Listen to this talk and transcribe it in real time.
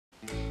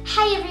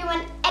Hi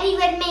everyone, Eddie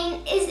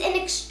Redmayne is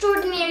an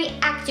extraordinary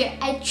actor.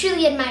 I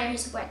truly admire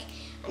his work.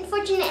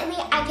 Unfortunately,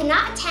 I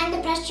cannot attend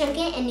the press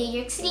junket in New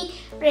York City,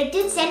 but I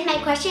did send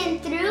my question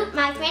through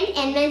my friend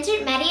and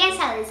mentor, Maria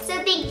Salas, so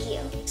thank you.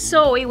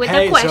 Zoe, with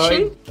the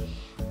question. Zoe.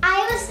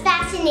 I was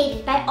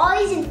fascinated by all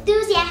these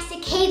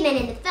enthusiastic cavemen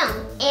in the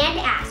film and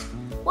asked,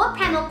 what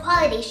primal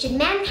qualities should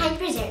mankind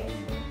preserve?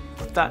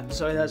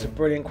 Zoe, that's a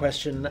brilliant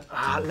question.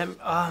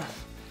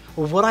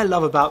 Well, what I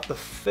love about the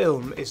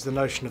film is the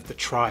notion of the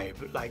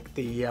tribe, like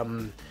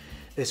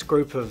this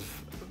group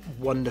of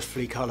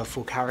wonderfully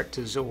colourful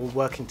characters all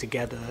working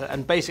together,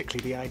 and basically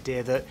the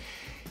idea that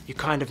you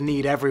kind of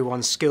need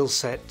everyone's skill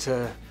set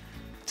to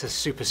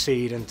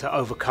supersede and to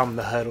overcome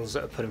the hurdles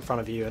that are put in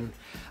front of you, and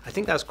I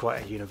think that's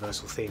quite a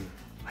universal theme.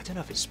 I don't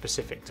know if it's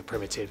specific to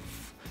primitive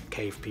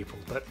cave people,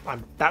 but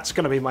that's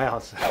going to be my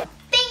answer.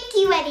 Thank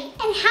you, Eddie.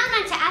 And how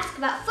not to ask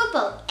about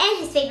football and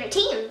his favourite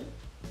team?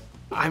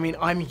 I mean,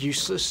 I'm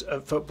useless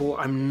at football.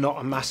 I'm not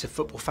a massive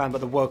football fan, but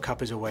the World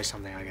Cup is always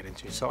something I get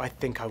into, so I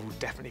think I will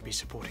definitely be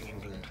supporting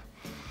England.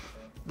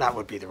 That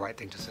would be the right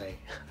thing to say,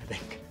 I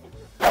think.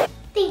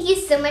 Thank you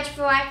so much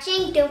for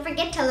watching. Don't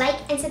forget to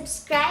like and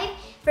subscribe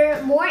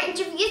for more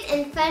interviews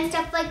and fun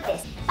stuff like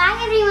this. Bye,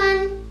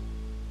 everyone!